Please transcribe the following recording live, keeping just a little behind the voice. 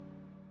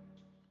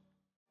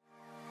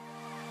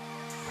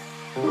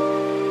All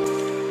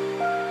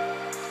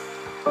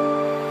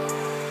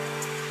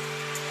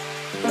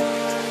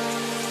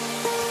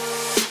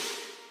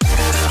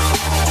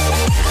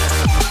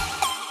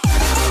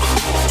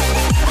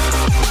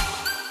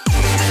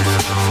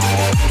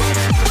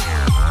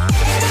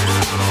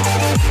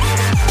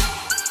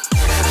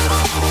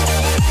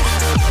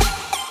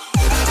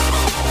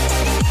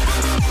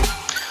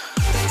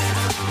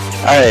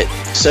right,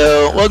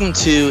 so welcome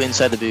to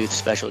Inside the Booth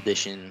Special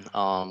Edition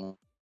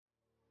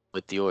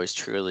with yours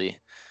truly.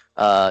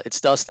 It's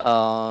Dust.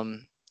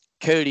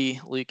 Cody,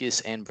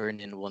 Lucas, and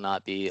Brendan will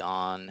not be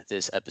on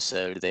this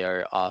episode. They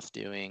are off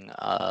doing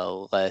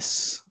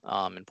less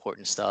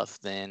important stuff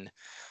than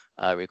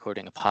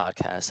recording a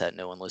podcast that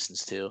no one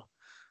listens to.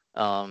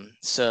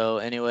 So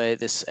anyway,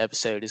 this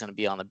episode is going to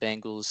be on the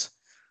Bengals,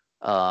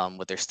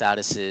 what their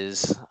status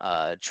is,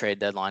 trade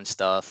deadline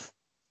stuff,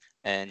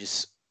 and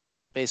just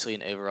basically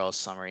an overall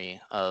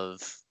summary of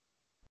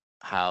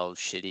how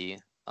shitty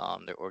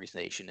their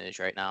organization is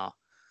right now,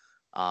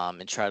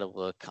 and try to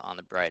look on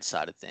the bright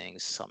side of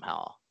things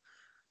somehow.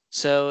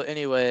 So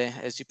anyway,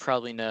 as you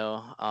probably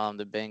know,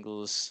 the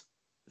Bengals,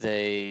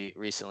 they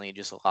recently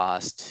just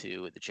lost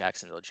to the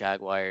Jacksonville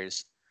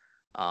Jaguars,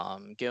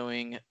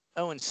 going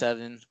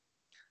 0-7.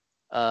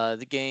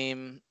 The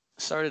game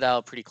started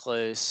out pretty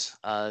close.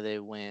 They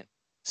went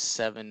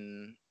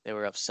seven. They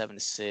were up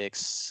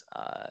 7-6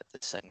 the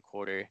second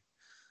quarter,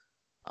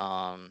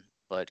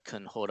 but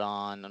couldn't hold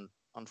on.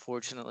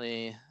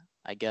 Unfortunately,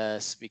 I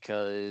guess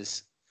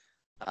because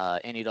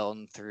Andy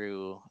Dalton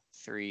threw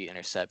 3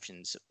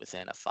 interceptions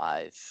within a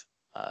 5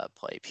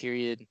 play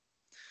period,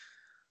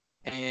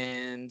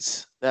 and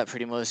that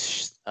pretty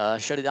much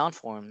shut it down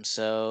for him.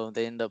 So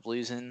they ended up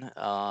losing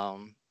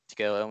to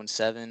go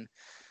 0-7.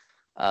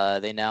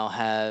 They now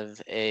have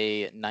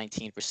a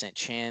 19%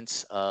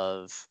 chance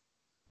of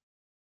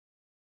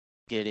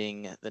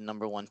getting the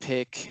number 1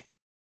 pick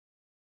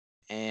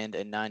and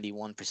a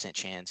 91%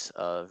 chance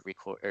of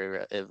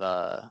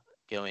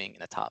going in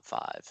the top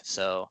 5.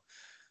 So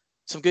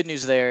some good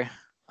news there.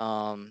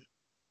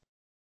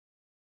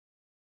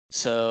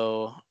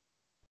 So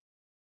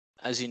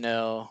as you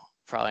know,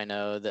 probably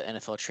know, the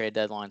NFL trade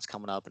deadline's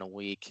coming up in a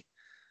week.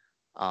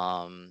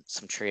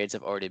 Some trades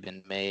have already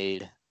been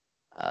made.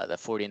 The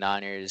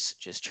 49ers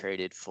just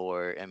traded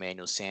for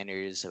Emmanuel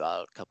Sanders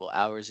about a couple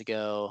hours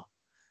ago.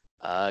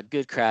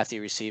 Good crafty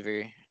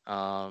receiver.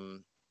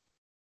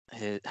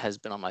 Has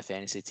been on my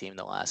fantasy team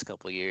the last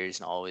couple of years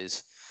and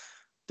always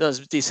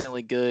does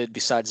decently good.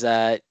 Besides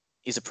that,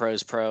 he's a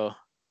pro's pro.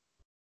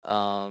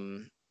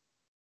 And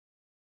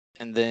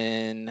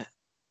then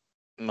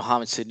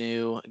Mohamed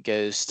Sanu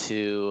goes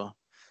to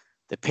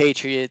the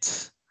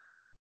Patriots.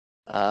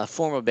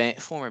 Former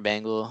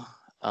Bengal.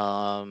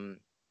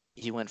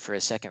 He went for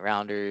a second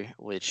rounder,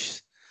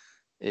 which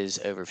is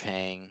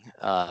overpaying.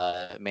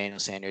 Emmanuel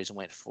Sanders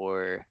went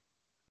for,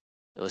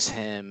 it was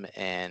him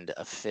and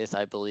a 5th,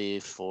 I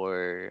believe,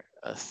 for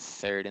a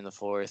 3rd and the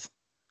 4th.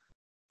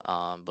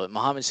 But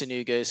Mohamed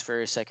Sanu goes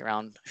for a second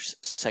round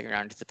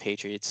to the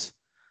Patriots.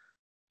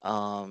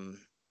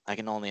 I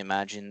can only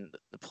imagine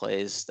the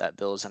plays that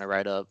Bill's gonna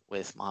write up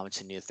with Mohamed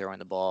Sanu throwing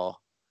the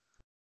ball.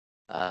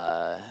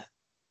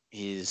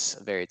 He's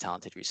a very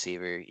talented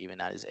receiver, even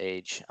at his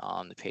age.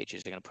 The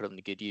Patriots are gonna put him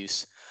to good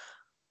use.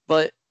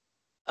 But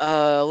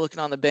looking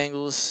on the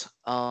Bengals,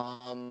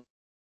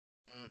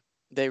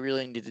 they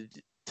really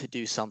needed to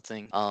do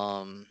something.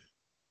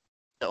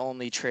 The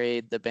only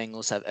trade the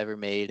Bengals have ever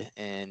made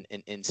in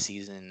an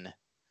in-season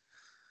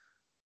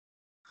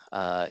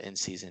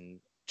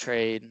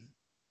trade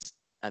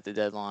at the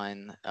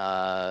deadline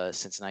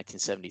since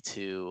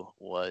 1972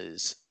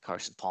 was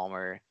Carson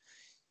Palmer.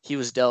 He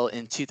was dealt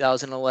in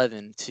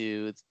 2011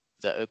 to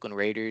the Oakland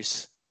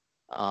Raiders,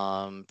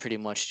 pretty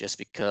much just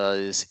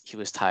because he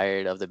was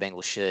tired of the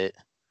Bengals shit,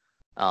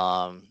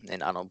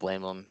 and I don't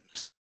blame him.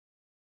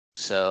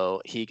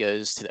 So he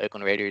goes to the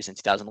Oakland Raiders in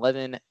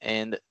 2011,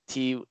 and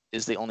he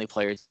is the only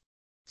player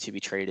to be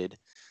traded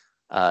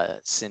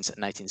since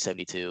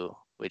 1972,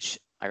 which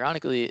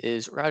ironically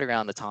is right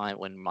around the time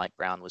when Mike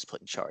Brown was put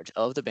in charge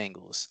of the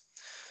Bengals.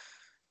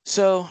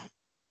 So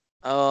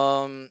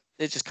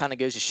it just kind of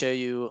goes to show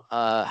you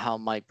how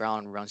Mike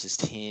Brown runs his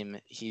team.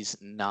 He's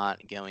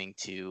not going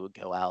to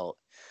go out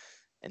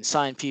and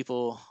sign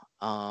people.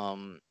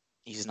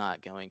 He's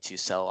not going to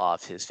sell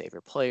off his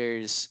favorite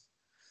players,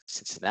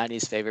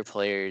 Cincinnati's favorite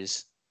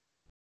players.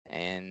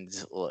 And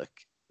look,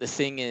 the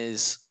thing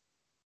is,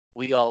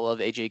 we all love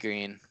AJ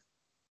Green.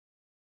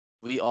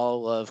 We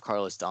all love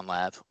Carlos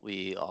Dunlap.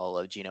 We all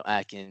love Geno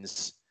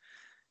Atkins.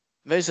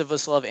 Most of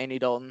us love Andy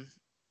Dalton.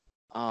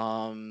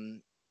 All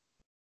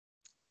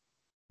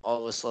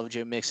of us love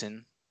Joe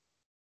Mixon.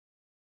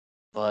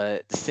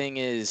 But the thing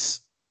is,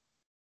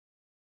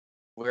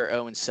 we're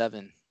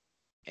 0-7,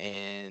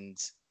 and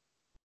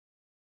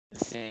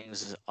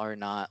things are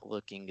not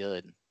looking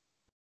good,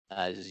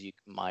 as you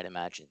might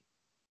imagine.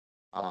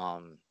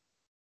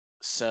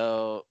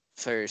 So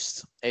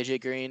first,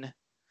 AJ Green.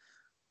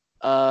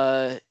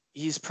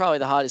 He's probably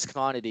the hottest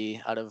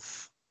commodity out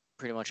of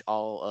pretty much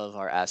all of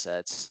our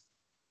assets.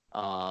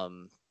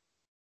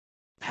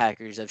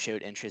 Packers have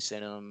showed interest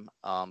in him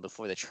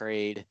before the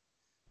trade.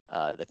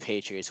 The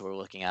Patriots were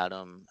looking at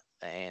him,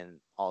 and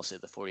also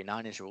the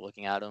 49ers were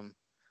looking at him.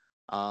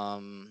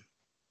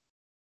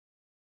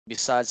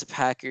 Besides the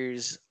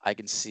Packers, I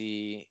can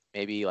see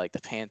maybe like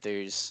the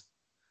Panthers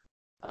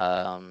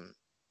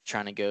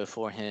trying to go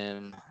for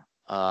him.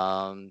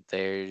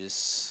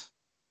 There's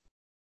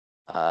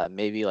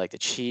maybe like the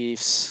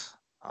Chiefs,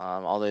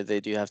 although they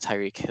do have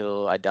Tyreek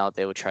Hill. I doubt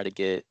they would try to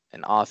get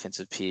an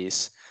offensive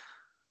piece.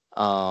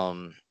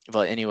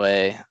 But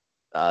anyway,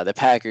 the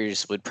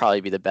Packers would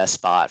probably be the best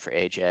spot for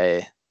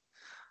AJ.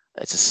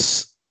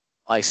 It's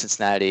like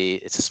Cincinnati.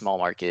 It's a small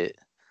market,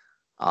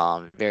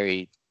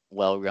 very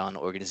well-run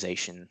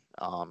organization,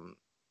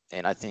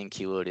 and I think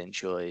he would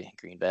enjoy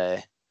Green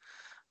Bay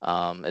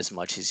as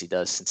much as he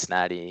does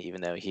Cincinnati,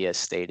 even though he has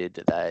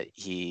stated that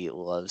he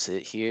loves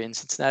it here in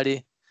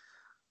Cincinnati.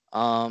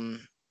 And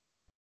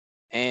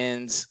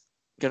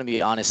gonna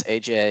be honest,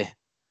 AJ,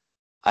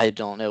 I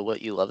don't know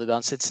what you love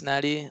about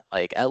Cincinnati.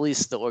 Like, at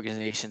least the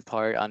organization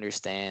part,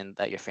 understand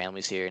that your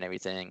family's here and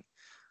everything.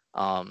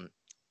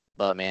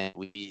 But man,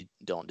 we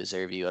don't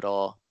deserve you at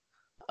all.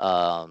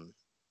 Um,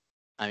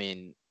 I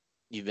mean,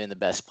 you've been the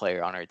best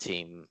player on our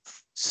team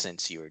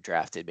since you were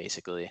drafted,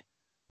 basically.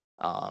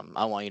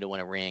 I want you to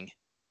win a ring.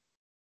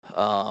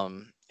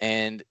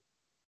 And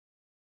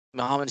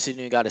Mohamed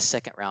Sanu got a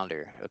second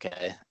rounder.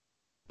 Okay,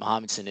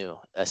 Mohamed Sanu,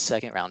 a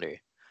second rounder.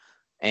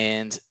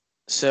 And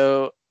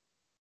so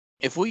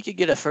if we could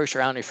get a first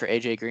rounder for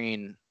AJ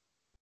Green,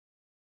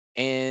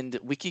 and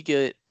we could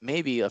get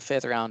maybe a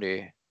fifth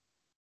rounder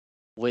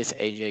with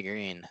AJ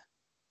Green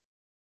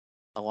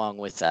along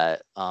with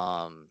that,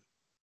 I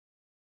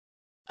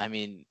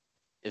mean,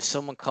 if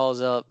someone calls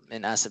up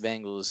and asks the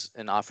Bengals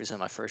and offers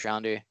him a first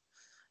rounder,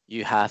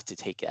 you have to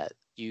take that.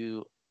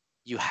 You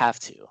have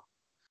to.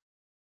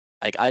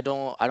 Like, I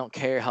don't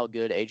care how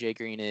good AJ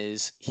Green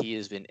is. He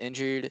has been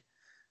injured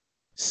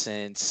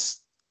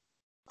since,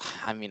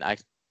 I mean, I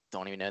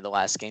don't even know the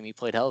last game he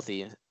played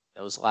healthy.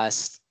 It was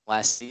last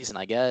season,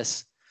 I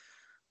guess.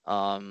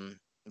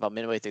 About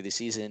midway through the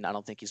season. I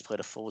don't think he's played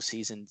a full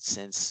season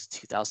since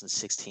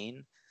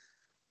 2016.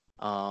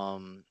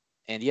 And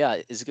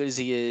yeah, as good as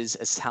he is,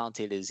 as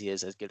talented as he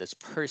is, as good as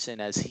person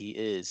as he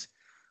is,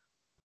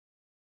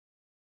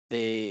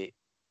 they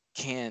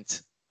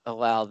can't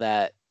allow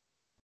that.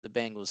 The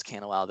Bengals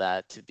can't allow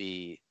that to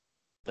be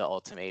the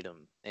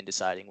ultimatum in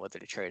deciding whether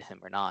to trade him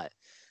or not,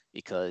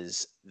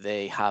 because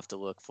they have to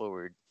look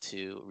forward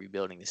to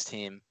rebuilding this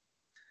team.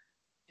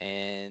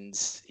 And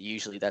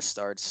usually that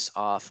starts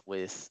off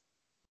with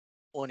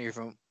one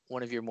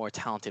of your more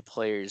talented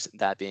players,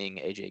 that being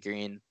AJ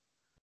Green.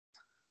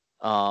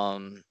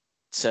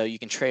 So you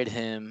can trade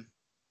him.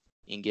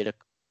 You can get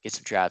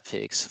some draft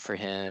picks for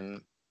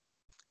him,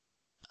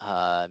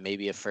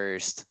 maybe a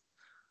first,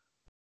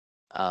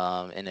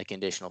 and a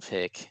conditional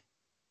pick,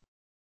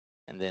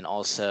 and then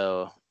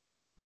also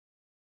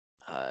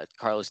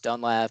Carlos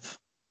Dunlap.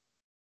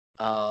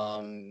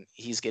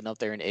 He's getting up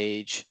there in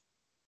age,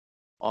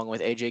 along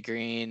with AJ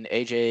Green.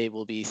 AJ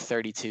will be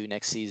 32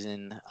 next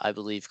season. I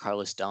believe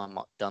Carlos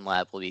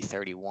Dunlap will be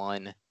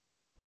 31,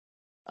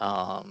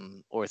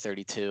 or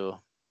 32.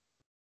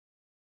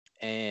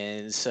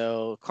 And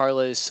so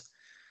Carlos,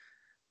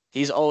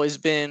 he's always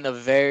been a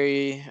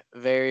very,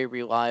 very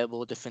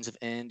reliable defensive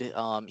end.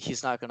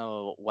 He's not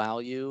gonna wow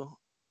you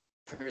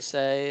per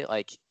se.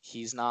 Like,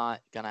 he's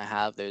not gonna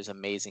have those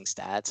amazing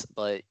stats,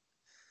 but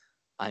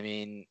I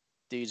mean,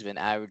 dude's been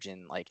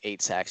averaging like 8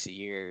 sacks a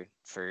year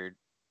for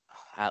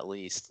at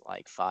least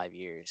like 5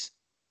 years.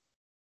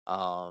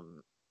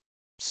 Um,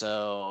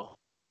 so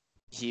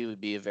he would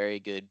be a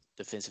very good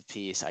defensive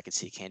piece. I could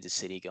see Kansas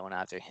City going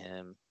after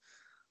him.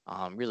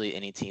 Really,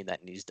 any team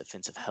that needs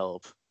defensive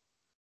help,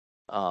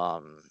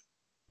 um,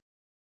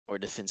 or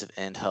defensive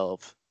end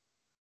help,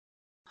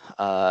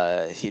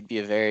 he'd be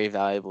a very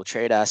valuable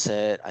trade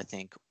asset. I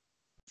think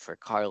for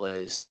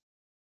Carlos,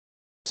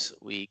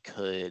 we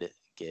could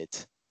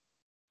get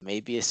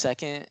maybe a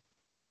second,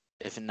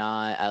 if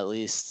not at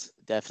least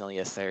definitely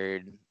a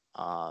third,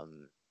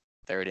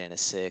 third and a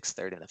sixth,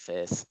 third and a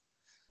fifth.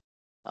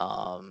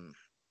 Tyler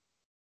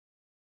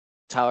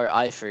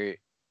Eifert,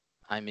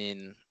 I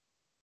mean,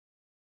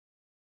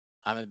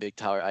 I'm a big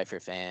Tyler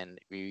Eifert fan.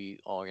 We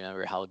all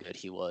remember how good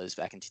he was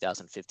back in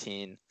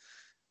 2015.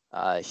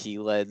 He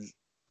led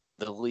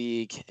the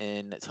league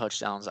in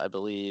touchdowns, I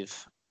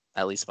believe,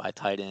 at least by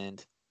tight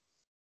end.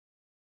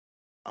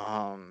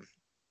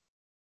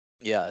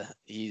 Yeah,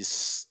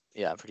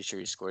 I'm pretty sure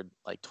he scored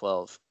like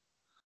 12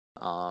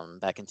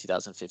 back in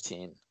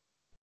 2015.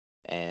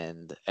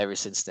 And ever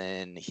since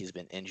then, he's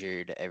been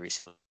injured every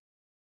single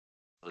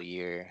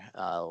year.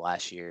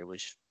 Last year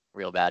was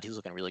real bad. He was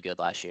looking really good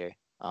last year.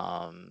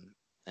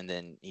 And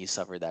then he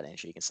suffered that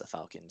injury against the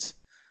Falcons.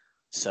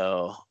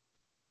 So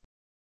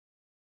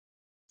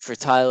for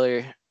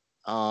Tyler,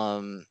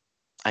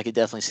 I could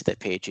definitely see the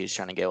Patriots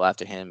trying to go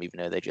after him, even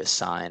though they just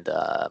signed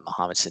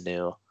Mohamed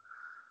Sanu.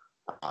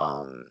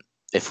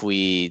 If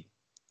we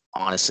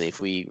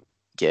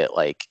get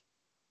like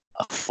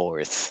a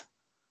fourth,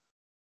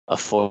 a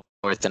fourth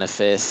and a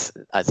fifth,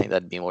 I think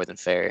that'd be more than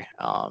fair.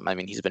 I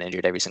mean, he's been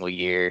injured every single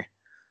year.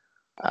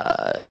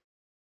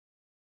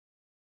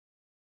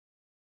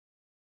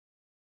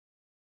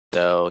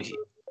 So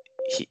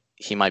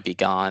he might be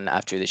gone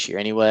after this year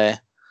anyway.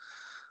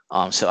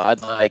 So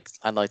I'd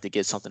like to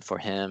get something for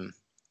him,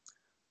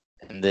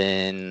 and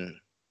then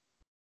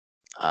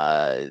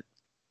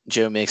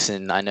Joe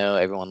Mixon. I know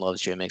everyone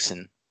loves Joe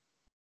Mixon,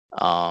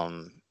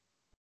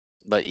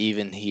 but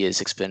even he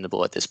is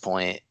expendable at this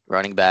point.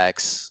 Running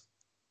backs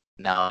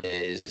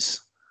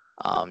nowadays,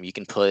 you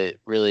can put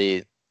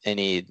really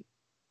any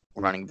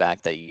running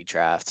back that you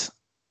draft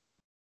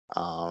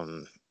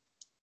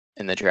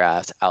in the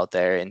draft out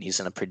there, and he's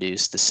going to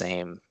produce the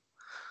same,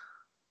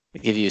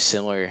 give you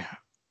similar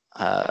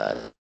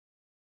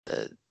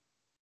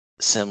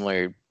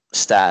similar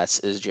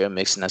stats as Joe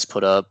Mixon has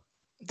put up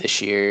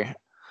this year.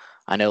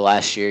 I know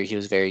last year he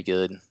was very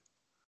good,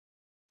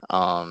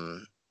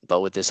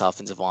 but with this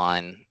offensive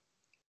line,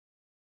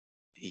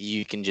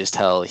 you can just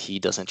tell he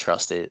doesn't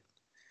trust it.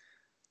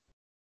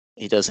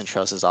 He doesn't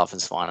trust his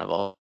offensive line at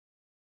all.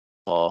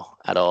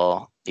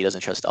 He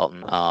doesn't trust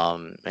Dalton.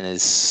 And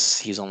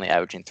he's only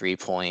averaging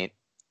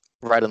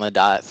right on the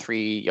dot,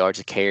 3 yards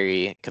a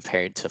carry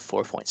compared to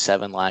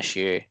 4.7 last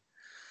year.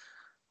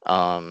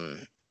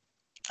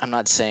 I'm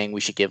not saying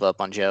we should give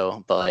up on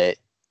Joe, but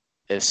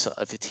if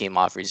a team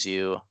offers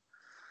you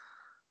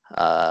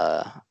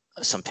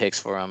some picks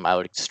for him, I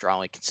would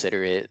strongly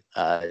consider it.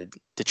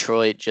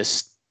 Detroit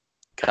just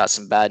got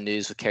some bad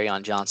news with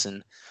Kerryon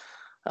Johnson.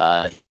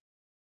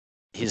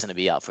 He's going to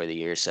be out for the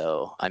year.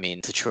 So, I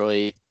mean,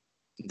 Detroit,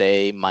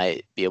 they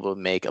might be able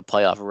to make a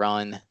playoff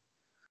run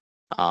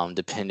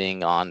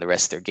depending on the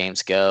rest of their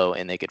games go,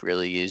 and they could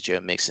really use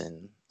Joe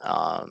Mixon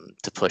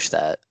to push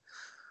that.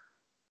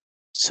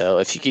 So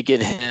if you could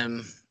get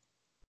him,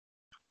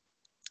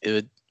 it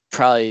would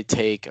probably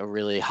take a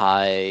really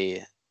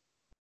high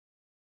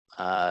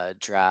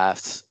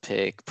draft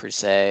pick per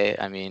se.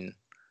 I mean,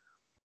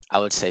 I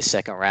would say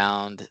second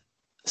round,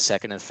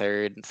 second and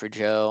third for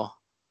Joe,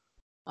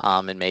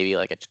 and maybe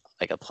like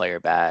a player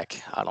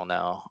back. I don't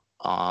know.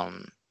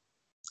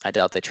 I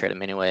doubt they trade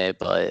him anyway,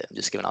 but I'm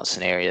just giving out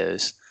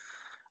scenarios.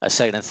 A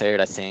second and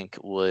third, I think,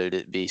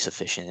 would be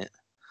sufficient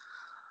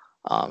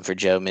for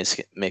Joe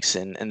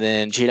Mixon. And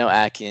then Geno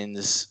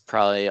Atkins,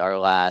 probably our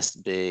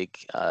last big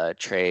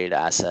trade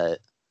asset.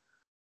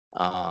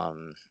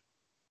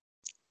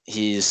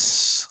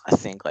 He's, I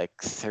think, like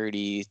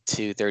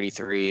 32,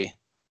 33.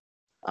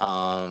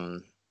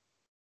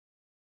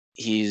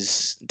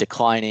 He's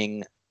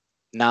declining,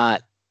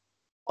 not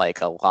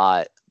like a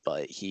lot,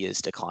 but he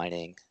is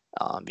declining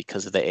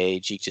because of the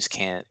age. He just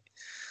can't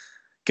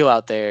go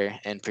out there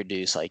and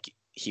produce like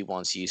he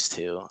once used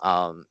to.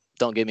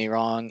 Don't get me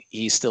wrong,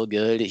 he's still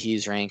good.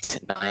 He's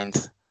ranked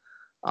 9th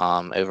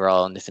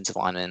overall in defensive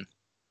lineman.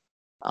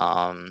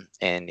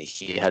 And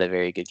he had a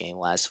very good game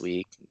last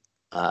week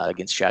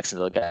against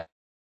Jacksonville, got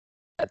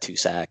 2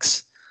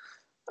 sacks.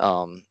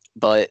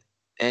 But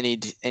any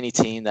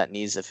team that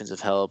needs defensive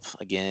help,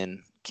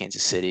 again,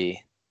 Kansas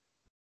City,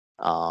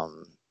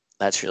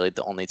 that's really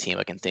the only team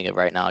I can think of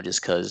right now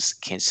just because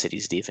Kansas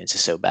City's defense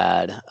is so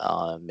bad.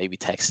 Maybe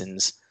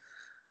Texans.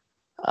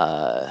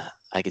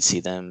 I could see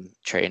them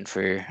trading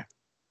for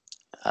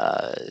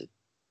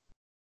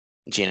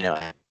Geno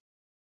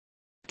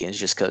Atkins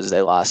just because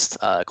they lost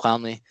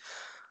Clowney.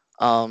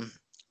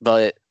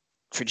 But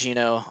for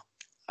Geno,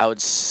 I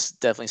would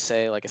definitely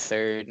say like a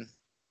third,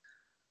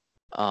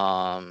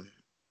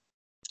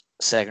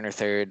 second or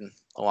third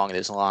along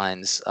those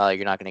lines.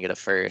 You're not going to get a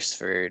first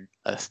for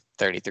a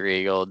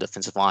 33-year-old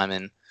defensive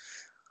lineman,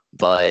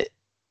 but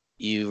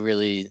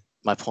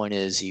my point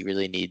is you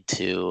really need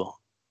to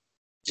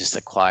just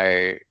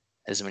acquire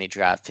as many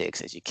draft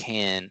picks as you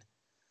can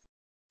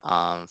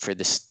for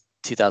this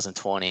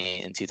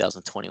 2020 and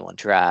 2021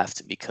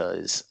 draft,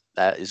 because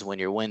that is when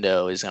your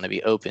window is going to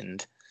be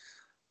opened.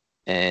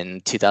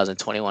 In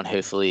 2021,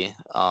 hopefully,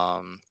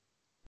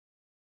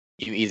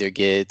 you either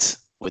get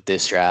with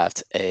this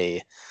draft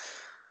a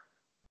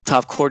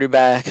top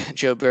quarterback,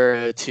 Joe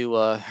Burrow,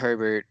 Tua,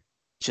 Herbert,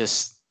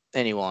 just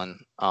anyone.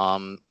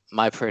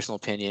 My personal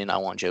opinion, I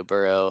want Joe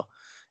Burrow.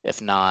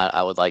 If not,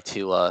 I would like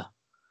Tua.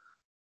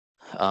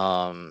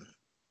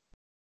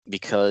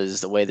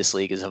 Because the way this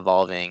league is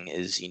evolving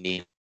is you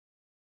need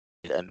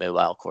a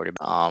mobile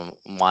quarterback.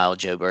 While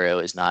Joe Burrow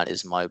is not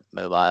as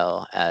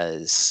mobile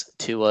as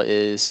Tua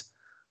is,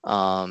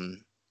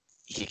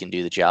 he can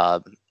do the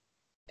job.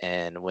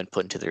 And when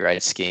put into the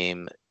right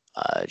scheme,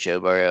 Joe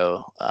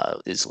Burrow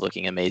is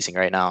looking amazing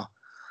right now.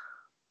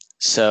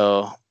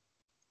 So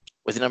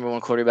with the number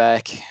 1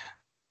 quarterback,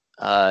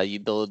 you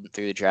build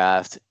through the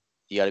draft.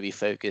 You got to be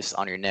focused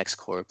on your next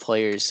core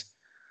players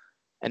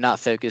and not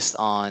focused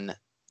on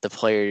the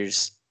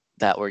players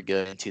that were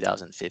good in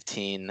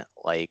 2015,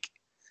 like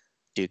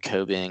Duke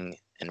Cobing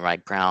and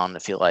Mike Brown. I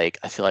feel like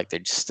they're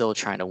still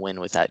trying to win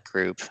with that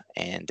group,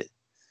 and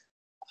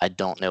I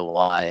don't know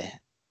why.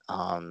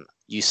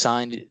 You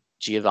signed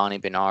Giovanni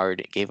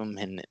Bernard, gave him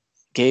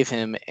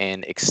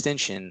an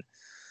extension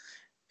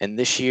And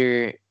this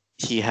year,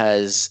 he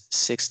has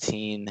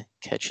 16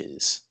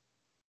 catches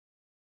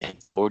and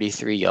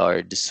 43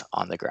 yards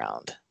on the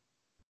ground.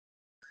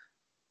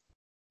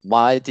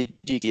 Why did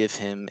you give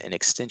him an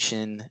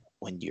extension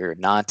when you're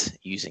not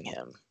using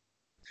him?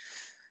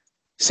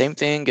 Same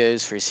thing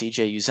goes for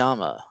CJ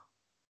Uzama.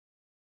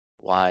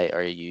 Why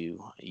are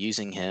you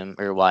using him,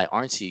 or why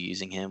aren't you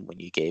using him when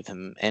you gave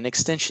him an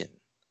extension?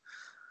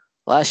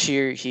 Last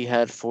year, he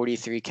had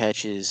 43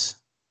 catches.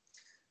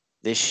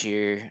 This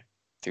year,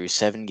 through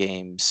 7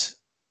 games,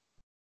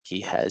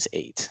 he has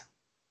 8.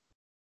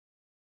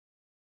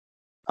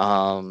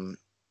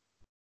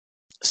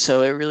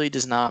 So it really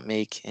does not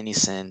make any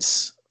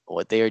sense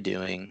what they are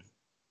doing.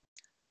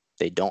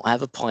 They don't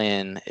have a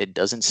plan. It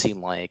doesn't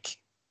seem like.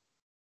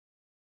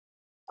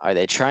 Are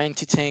they trying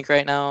to tank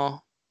right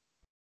now?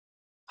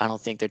 I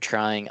don't think they're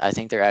trying. I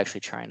think they're actually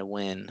trying to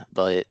win,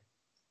 but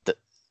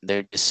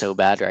they're just so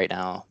bad right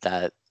now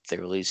that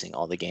they're losing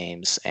all the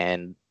games,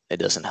 and it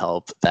doesn't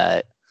help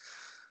that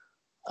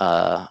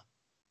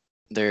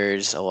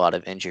there's a lot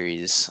of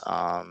injuries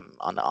on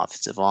the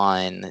offensive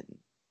line,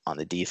 on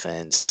the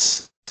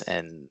defense,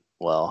 and,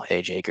 well,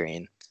 AJ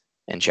Green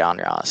and John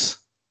Ross.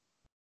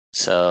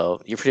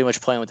 So you're pretty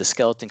much playing with the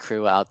skeleton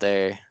crew out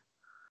there.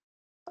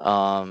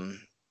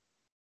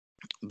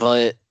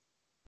 But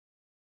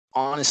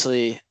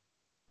honestly,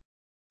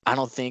 I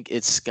don't think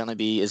it's going to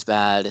be as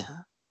bad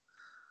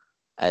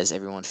as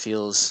everyone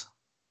feels.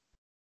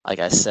 Like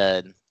I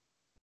said,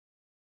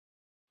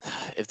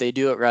 if they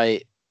do it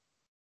right,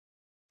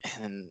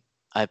 and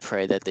I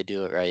pray that they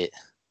do it right,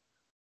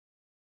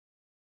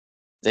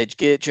 they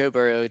get Joe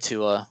Burrow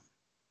to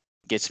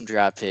get some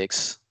draft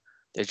picks.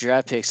 Their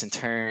draft picks, in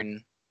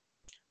turn,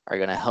 are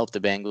going to help the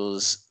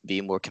Bengals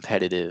be more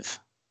competitive.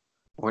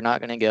 We're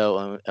not going to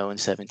go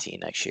 0-17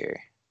 next year.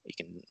 You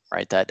can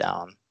write that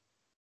down.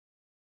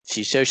 If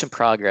you show some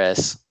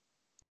progress,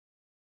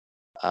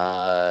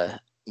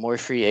 more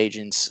free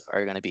agents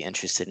are going to be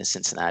interested in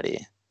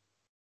Cincinnati.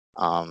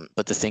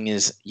 But the thing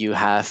is, you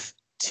have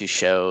to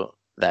show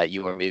that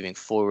you are moving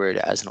forward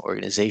as an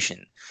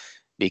organization,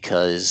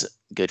 because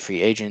good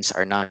free agents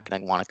are not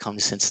going to want to come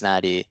to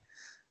Cincinnati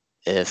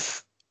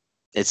if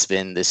it's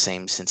been the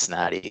same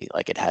Cincinnati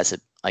like it has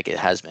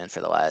been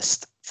for the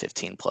last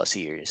 15 plus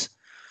years.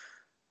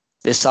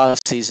 This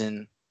past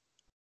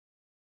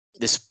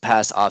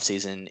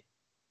offseason,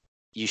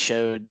 you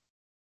showed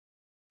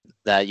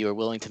that you were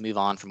willing to move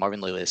on from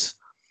Marvin Lewis.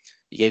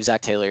 You gave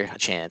Zach Taylor a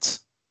chance.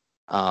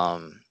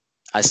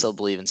 I still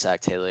believe in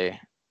Zach Taylor.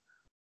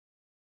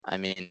 I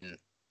mean,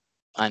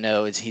 I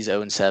know he's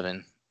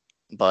 0-7,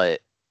 but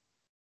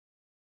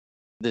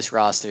this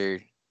roster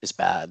is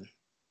bad.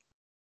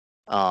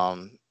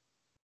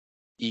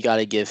 You got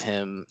to give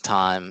him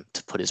time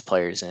to put his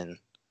players in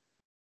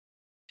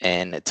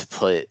and to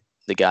put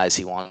the guys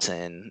he wants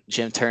in.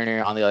 Jim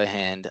Turner, on the other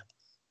hand,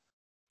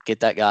 get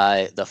that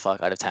guy the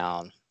fuck out of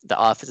town.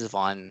 The offensive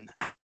line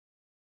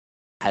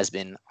has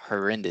been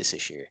horrendous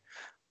this year.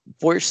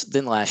 Worse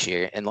than last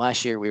year. And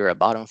last year, we were a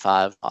bottom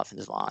 5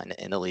 offensive line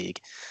in the league.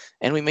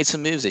 And we made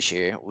some moves this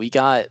year. We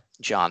got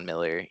John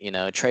Miller.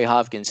 Trey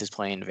Hopkins is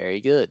playing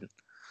very good.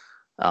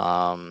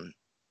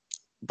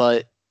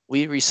 But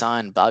we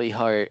re-signed Bobby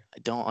Hart. I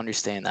don't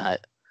understand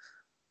that.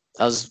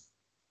 That was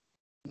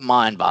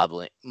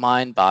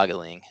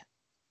mind-boggling.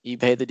 You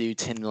paid the dude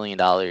 $10 million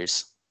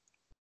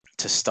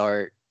to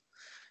start,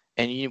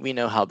 and we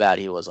know how bad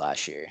he was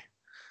last year.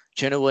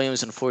 Jonah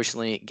Williams,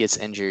 unfortunately, gets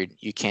injured.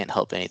 You can't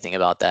help anything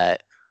about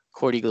that.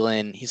 Cordy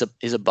Glenn, he's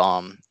a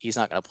bum. He's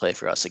not going to play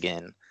for us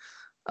again.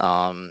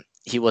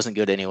 He wasn't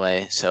good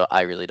anyway, so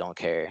I really don't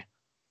care.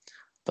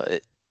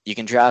 But you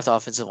can draft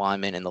offensive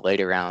linemen in the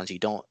later rounds. You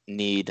don't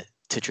need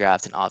to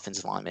draft an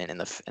offensive lineman in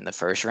the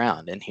first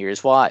round, and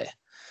here's why.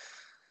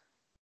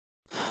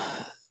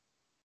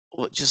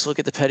 Well, just look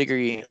at the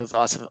pedigree of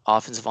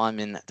offensive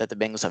linemen that the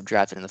Bengals have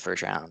drafted in the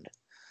first round.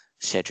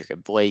 Cedric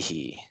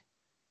Ogbuehi,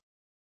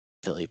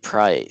 Billy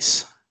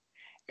Price,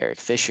 Eric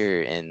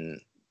Fisher in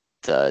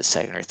the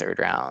second or third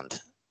round.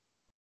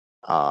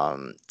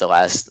 The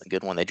last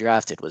good one they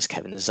drafted was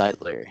Kevin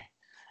Zeitler.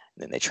 And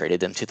then they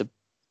traded him to the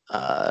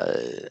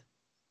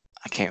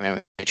I can't remember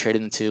who they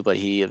traded him to, but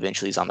he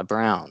eventually is on the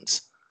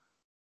Browns.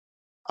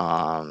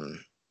 And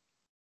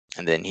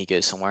then he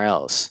goes somewhere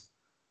else.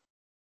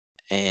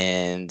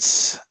 And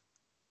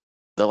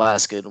the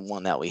last good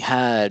one that we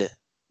had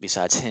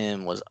besides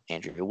him was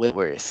Andrew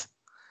Whitworth.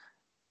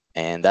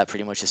 And that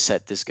pretty much has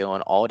set this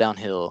going all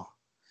downhill.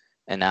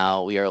 And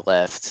now we are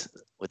left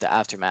with the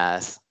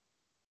aftermath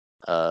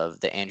of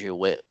the Andrew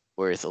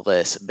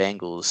Whitworth-less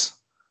Bengals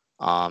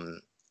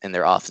in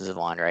their offensive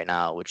line right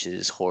now, which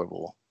is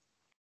horrible.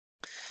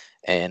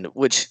 And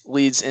which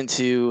leads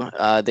into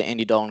the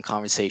Andy Dalton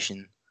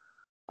conversation.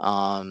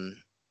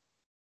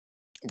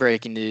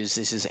 Breaking news,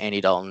 this is Andy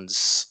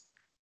Dalton's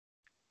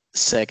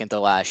second to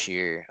last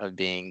year of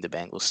being the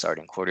Bengals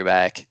starting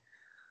quarterback.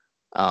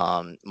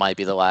 Might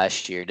be the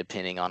last year,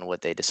 depending on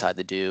what they decide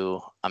to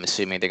do. I'm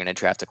assuming they're going to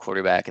draft a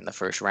quarterback in the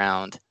first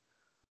round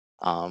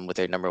with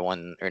their number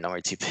 1 or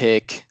number 2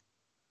 pick.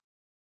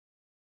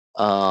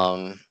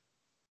 And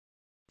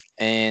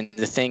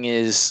the thing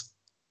is,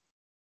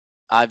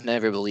 I've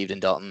never believed in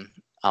Dalton.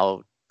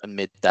 I'll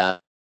admit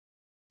that.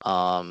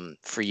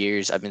 For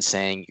years, I've been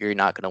saying you're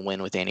not going to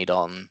win with Andy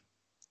Dalton.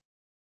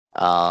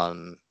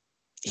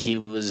 He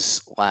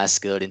was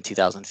last good in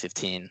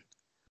 2015,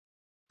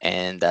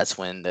 and that's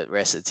when the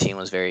rest of the team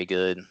was very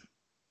good.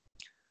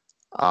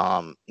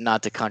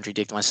 Not to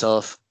contradict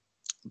myself,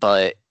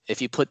 but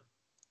if you put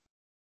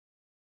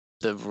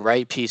the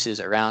right pieces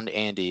around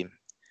Andy,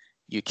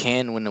 you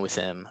can win with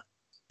him,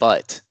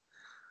 but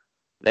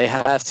they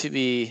have to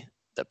be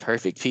the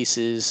perfect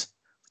pieces,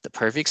 the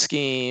perfect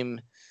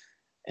scheme,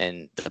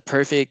 and the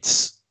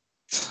perfect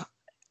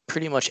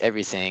pretty much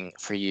everything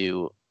for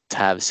you to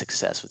have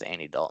success with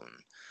Andy Dalton.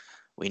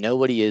 We know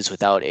what he is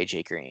without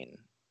AJ Green.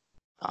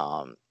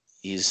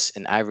 He's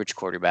an average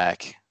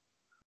quarterback.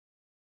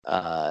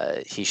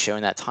 He's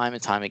shown that time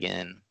and time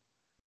again.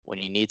 When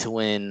you need to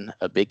win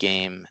a big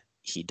game,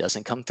 he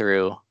doesn't come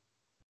through.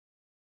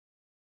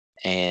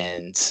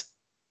 And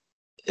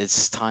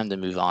it's time to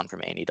move on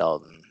from Andy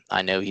Dalton.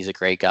 I know he's a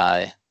great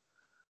guy.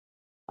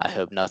 I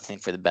hope nothing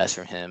for the best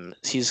from him.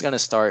 He's going to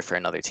start for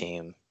another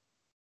team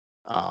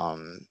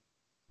for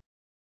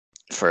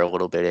a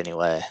little bit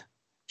anyway.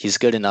 He's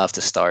good enough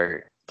to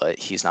start, but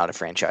he's not a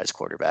franchise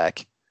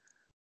quarterback,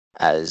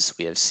 as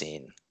we have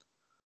seen.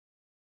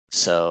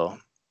 So,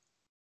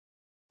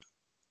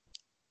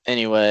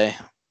 anyway,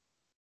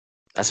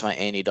 that's my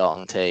Andy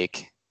Dalton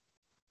take.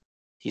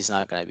 He's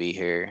not going to be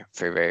here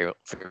for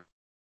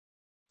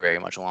very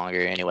much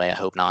longer. Anyway, I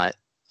hope not.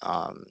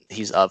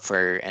 He's up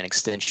for an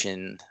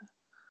extension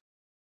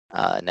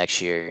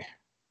next year.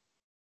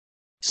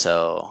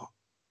 So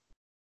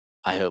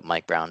I hope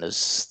Mike Brown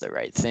does the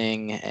right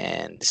thing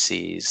and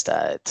sees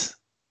that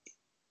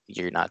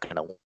you're not going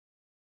to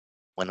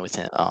win with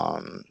him.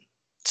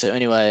 So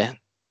anyway,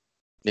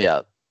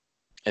 yeah,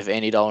 if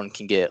Andy Dalton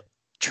can get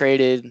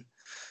traded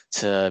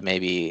to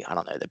maybe, I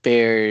don't know, the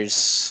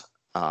Bears,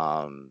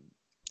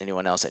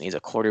 anyone else that needs a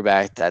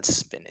quarterback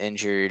that's been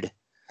injured,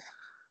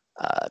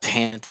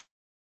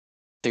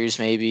 Panthers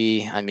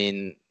maybe. I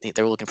mean,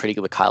 they're looking pretty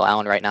good with Kyle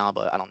Allen right now,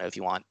 but I don't know if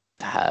you want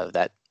to have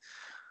that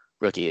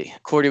rookie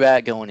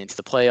quarterback going into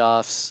the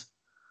playoffs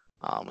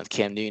with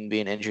Cam Newton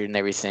being injured and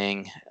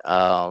everything.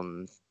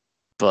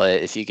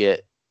 But if you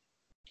get,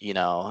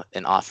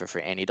 an offer for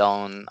Andy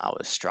Dalton, I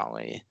would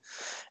strongly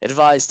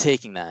advise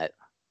taking that.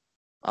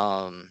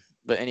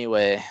 But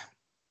anyway,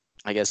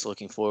 I guess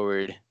looking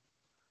forward,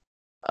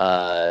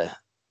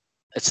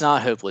 it's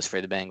not hopeless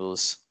for the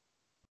Bengals.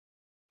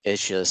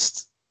 It's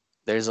just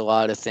there's a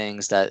lot of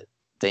things that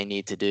they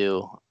need to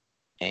do,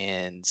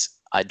 and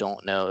I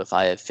don't know if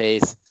I have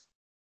faith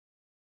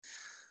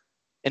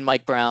in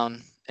Mike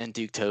Brown and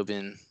Duke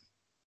Tobin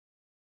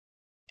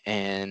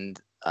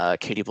and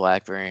Katie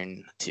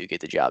Blackburn to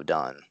get the job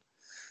done,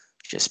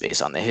 just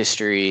based on the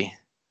history,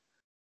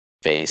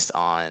 based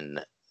on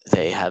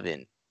they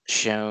haven't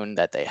shown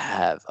that they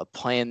have a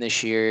plan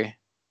this year,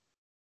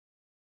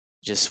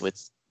 just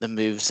with the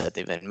moves that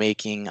they've been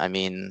making. I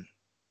mean,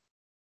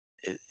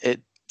 the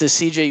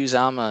CJ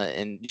Uzama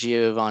and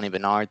Giovanni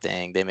Bernard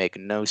thing, they make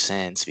no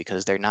sense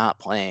because they're not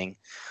playing.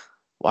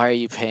 Why are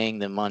you paying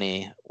them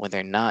money when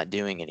they're not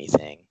doing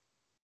anything?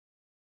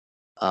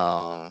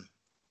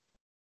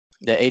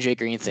 The AJ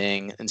Green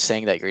thing and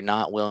saying that you're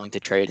not willing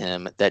to trade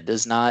him, that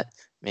does not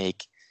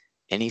make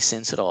any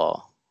sense at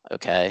all.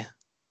 Okay.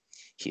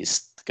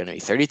 He's going to be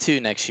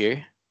 32 next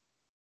year.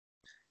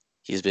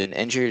 He's been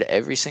injured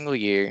every single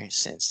year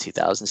since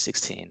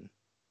 2016.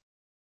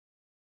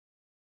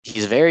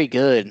 He's very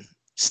good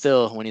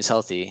still when he's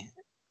healthy.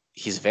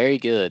 He's very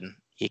good.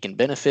 He can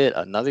benefit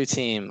another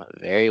team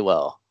very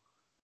well.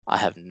 I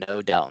have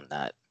no doubt in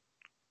that.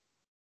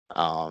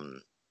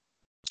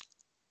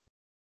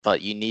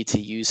 But you need to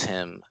use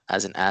him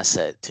as an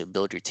asset to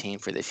build your team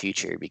for the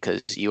future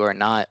because you are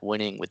not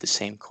winning with the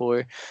same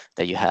core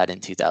that you had in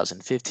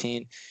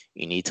 2015.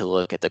 You need to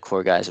look at the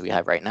core guys that we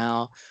have right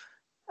now,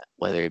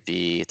 whether it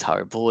be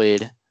Tyler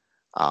Boyd.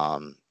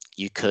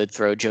 You could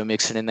throw Joe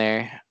Mixon in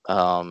there.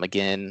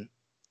 Again,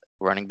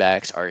 running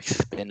backs are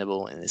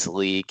expendable in this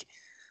league.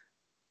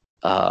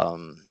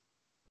 You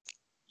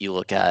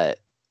look at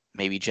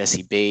maybe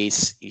Jesse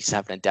Bates. He's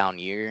having a down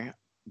year,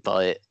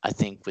 but I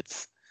think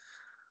with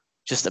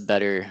just a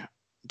better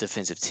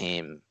defensive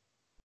team,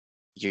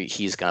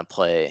 he's going to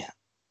play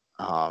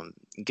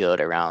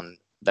good around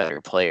better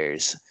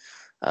players.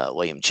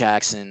 William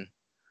Jackson.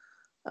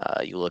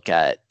 You look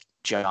at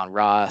John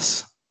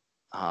Ross.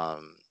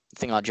 The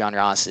thing about John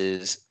Ross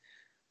is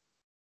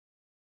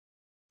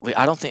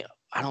I don't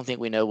think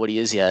we know what he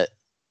is yet.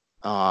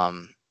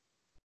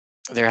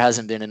 There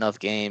hasn't been enough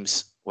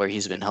games where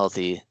he's been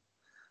healthy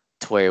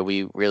to where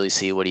we really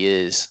see what he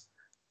is.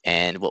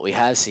 And what we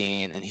have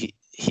seen, and he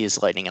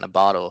is lightning in a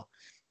bottle.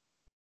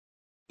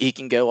 He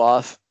can go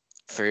off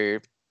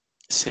for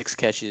 6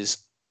 catches,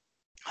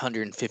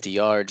 150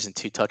 yards, and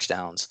 2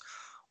 touchdowns.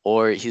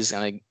 Or he's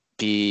going to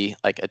be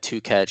like a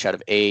 2 catch out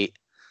of 8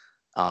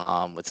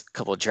 with a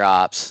couple of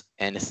drops.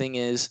 And the thing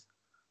is,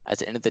 at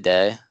the end of the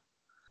day,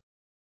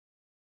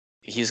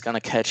 he's going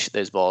to catch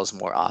those balls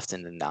more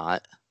often than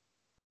not.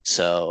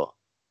 So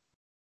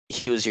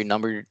he was your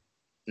number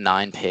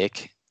 9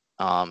 pick,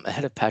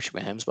 ahead of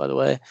Patrick Mahomes, by the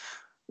way,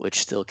 which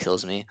still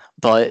kills me.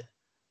 But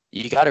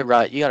you got to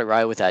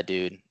ride with that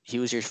dude. He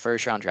was your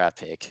first round draft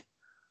pick.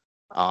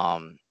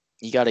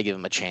 You got to give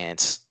him a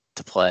chance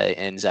to play,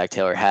 and Zach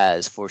Taylor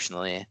has,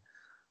 fortunately.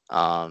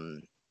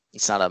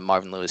 It's not a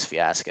Marvin Lewis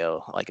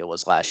fiasco like it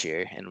was last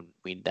year, and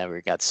we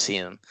never got to see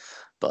him.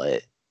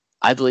 But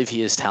I believe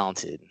he is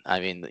talented. I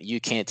mean, you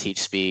can't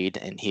teach speed,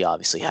 and he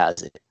obviously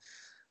has it.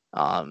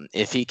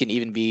 If he can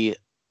even be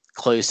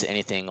close to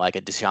anything like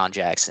a Deshaun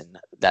Jackson,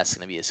 that's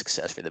going to be a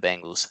success for the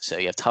Bengals. So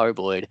you have Tyler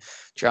Boyd,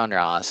 John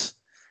Ross,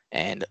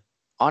 and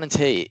Auden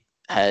Tate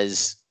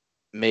has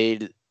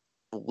made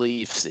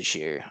leaps this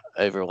year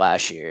over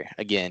last year.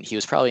 Again, he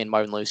was probably in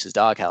Marvin Lewis's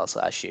doghouse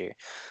last year,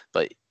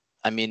 but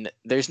I mean,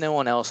 there's no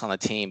one else on the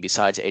team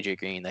besides AJ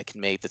Green that can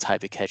make the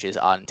type of catches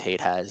Auden Tate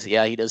has.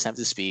 Yeah, he doesn't have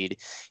the speed,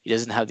 he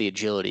doesn't have the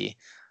agility,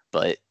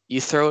 but you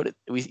throw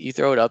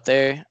it up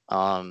there,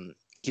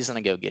 he's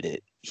gonna go get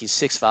it. He's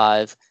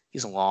 6'5",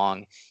 he's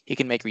long, he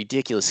can make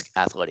ridiculous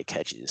athletic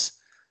catches.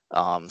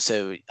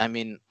 So I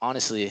mean,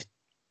 honestly,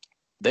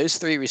 those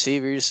 3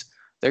 receivers,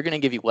 they're going to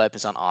give you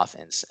weapons on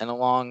offense. And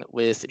along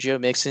with Joe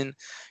Mixon,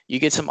 you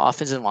get some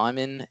offensive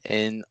linemen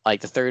in like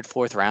the 3rd,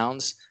 4th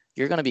rounds,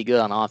 you're going to be good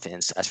on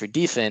offense. As for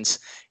defense,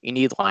 you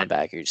need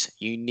linebackers.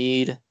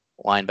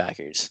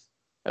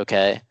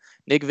 Okay?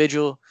 Nick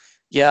Vigil,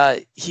 yeah,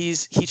 he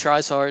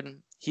tries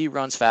hard, he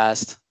runs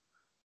fast,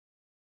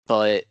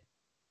 but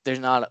there's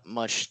not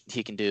much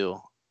he can do.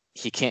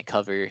 He can't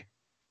cover.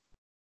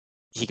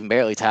 He can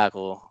barely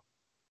tackle.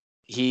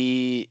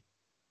 He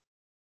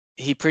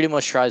pretty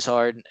much tries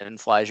hard and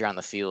flies around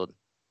the field.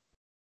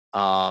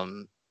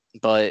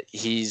 But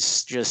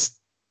he's just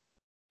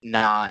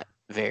not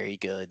very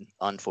good,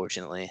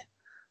 unfortunately.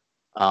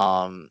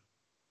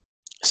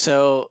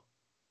 So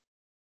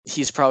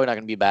he's probably not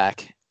going to be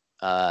back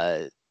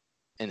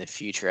in the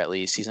future, at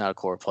least. He's not a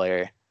core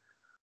player.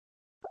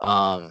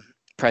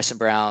 Preston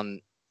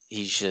Brown,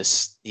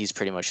 he's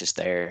pretty much just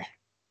there.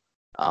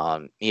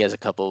 He has a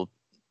couple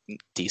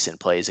decent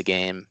plays a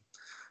game.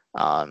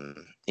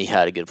 He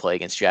had a good play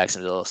against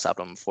Jacksonville, stopped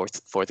him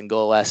fourth and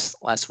goal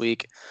last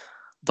week,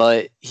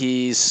 but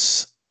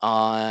he's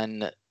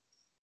like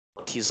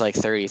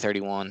 30,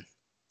 31.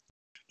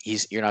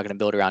 You're not going to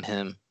build around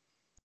him.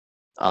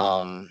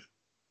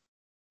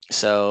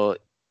 So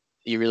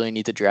you really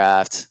need to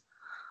draft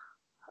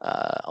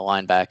a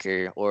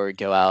linebacker or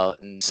go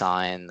out and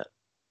sign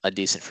a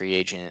decent free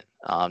agent.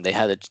 They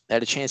had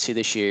a chance to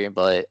this year,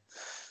 but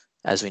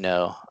as we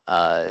know,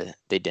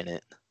 they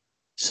didn't.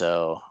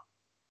 So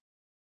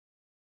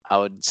I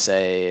would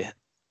say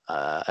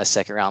a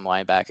 2nd round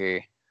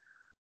linebacker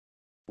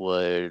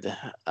would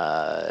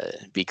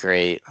be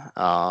great.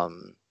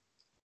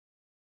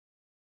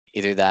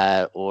 Either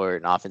that or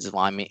an offensive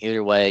lineman.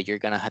 Either way, you're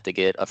going to have to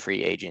get a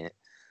free agent,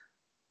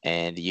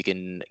 and you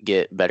can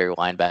get better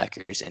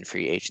linebackers in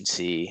free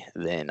agency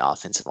than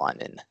offensive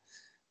linemen,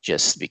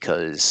 just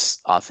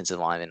because offensive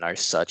linemen are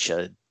such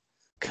a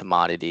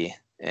commodity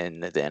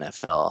in the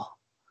NFL.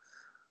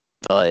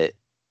 But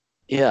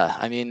yeah,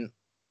 I mean,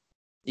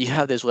 you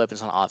have those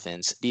weapons on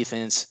offense.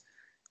 Defense,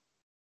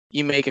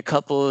 you make a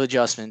couple of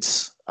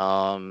adjustments. We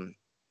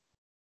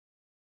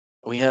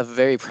have a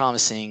very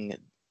promising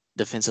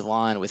defensive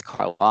line with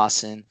Carl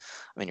Lawson.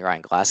 I mean,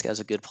 Ryan Glasgow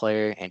is a good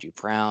player. Andrew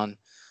Brown.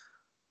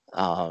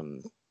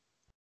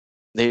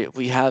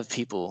 We have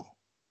people.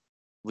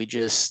 We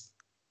just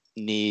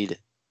need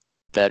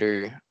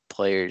better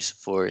players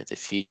for the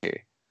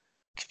future,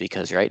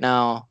 because right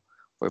now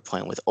we're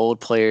playing with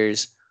old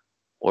players,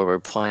 or we're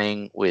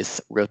playing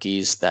with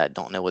rookies that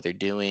don't know what they're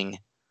doing.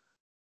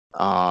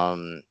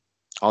 Although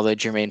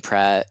Jermaine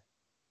Pratt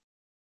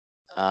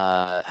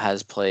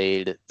has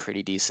played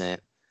pretty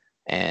decent,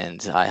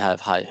 and I have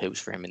high hopes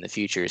for him in the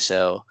future.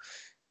 So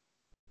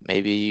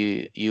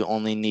maybe you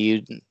only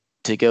need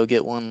to go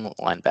get one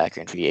linebacker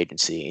in free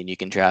agency, and you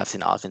can draft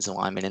an offensive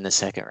lineman in the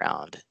 2nd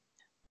round.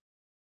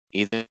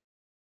 Either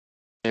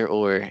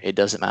or, it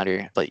doesn't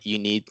matter, but you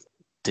need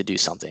to do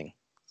something,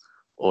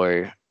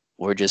 or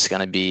we're just going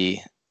to be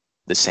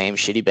the same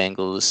shitty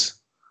Bengals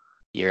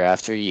year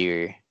after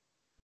year.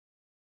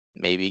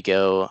 Maybe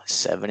go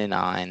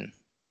 7-9,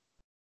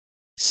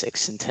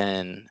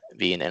 6-10,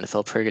 be in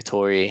NFL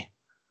purgatory,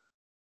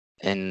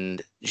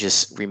 and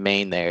just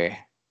remain there.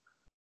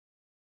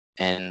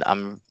 And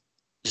I'm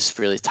just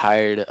really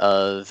tired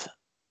of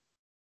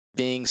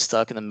being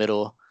stuck in the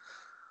middle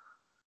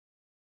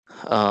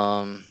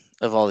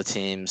of all the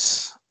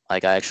teams.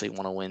 Like, I actually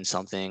want to win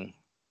something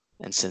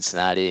in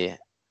Cincinnati.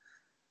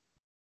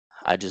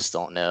 I just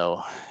don't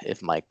know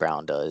if Mike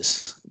Brown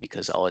does,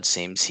 because all it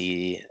seems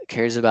he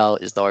cares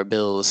about is our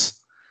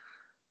Bills,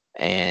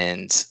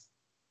 and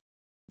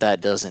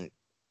that doesn't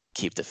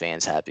keep the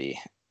fans happy.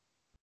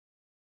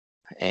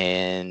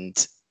 And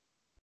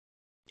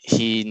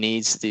he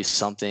needs to do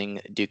something.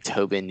 Duke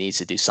Tobin needs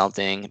to do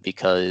something,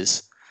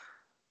 because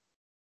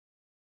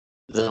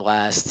the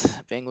last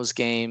Bengals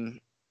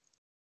game,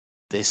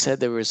 they said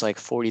there was like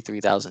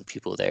 43,000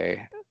 people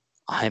there.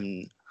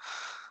 I'm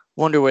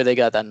wonder where they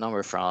got that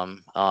number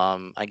from.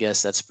 I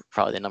guess that's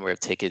probably the number of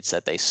tickets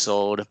that they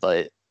sold,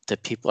 but the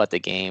people at the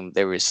game,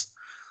 there was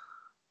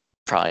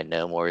probably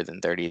no more than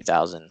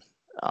 30,000.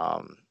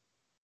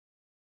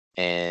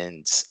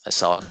 And I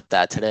saw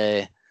that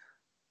today,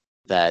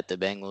 that the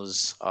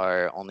Bengals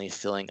are only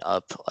filling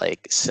up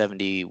like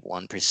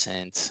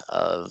 71%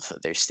 of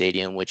their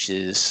stadium, which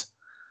is,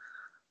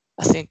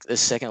 I think, the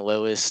second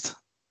lowest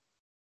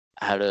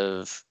out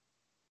of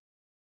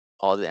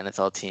all the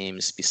NFL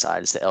teams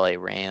besides the LA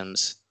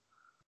Rams,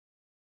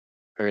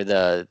 or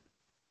the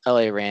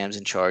LA Rams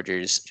and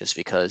Chargers, just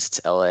because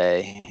it's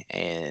LA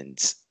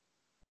and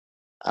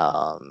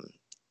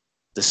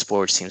the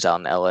sports teams out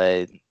in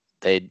LA,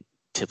 they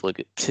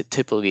typically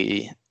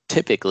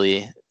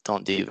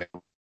don't do very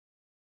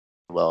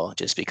well,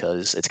 just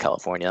because it's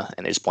California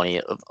and there's plenty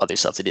of other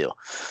stuff to do.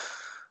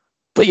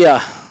 But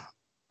yeah,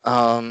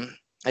 I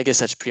guess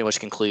that pretty much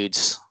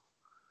concludes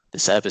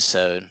this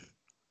episode.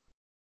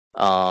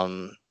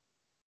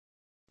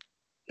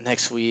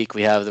 Next week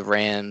we have the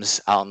Rams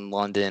out in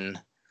London.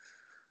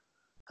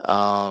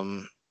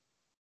 I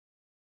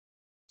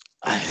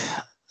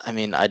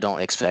mean, I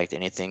don't expect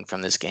anything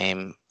from this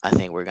game. I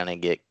think we're gonna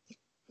get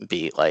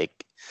beat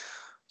like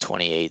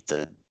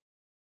 28-7.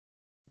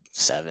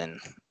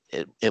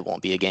 It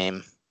won't be a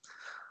game.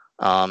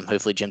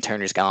 Hopefully Jim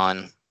Turner's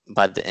gone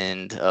by the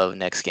end of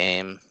next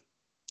game.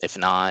 If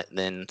not,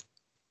 then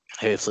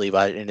hopefully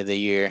by the end of the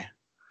year.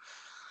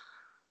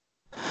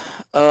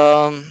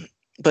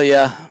 But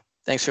yeah,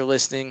 thanks for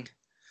listening.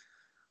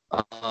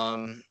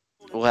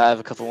 We'll have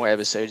a couple more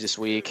episodes this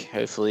week,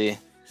 hopefully.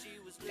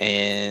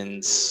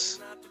 And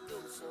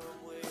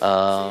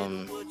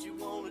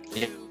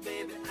yeah,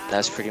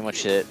 that's pretty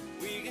much it.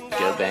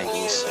 Go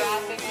Bengals.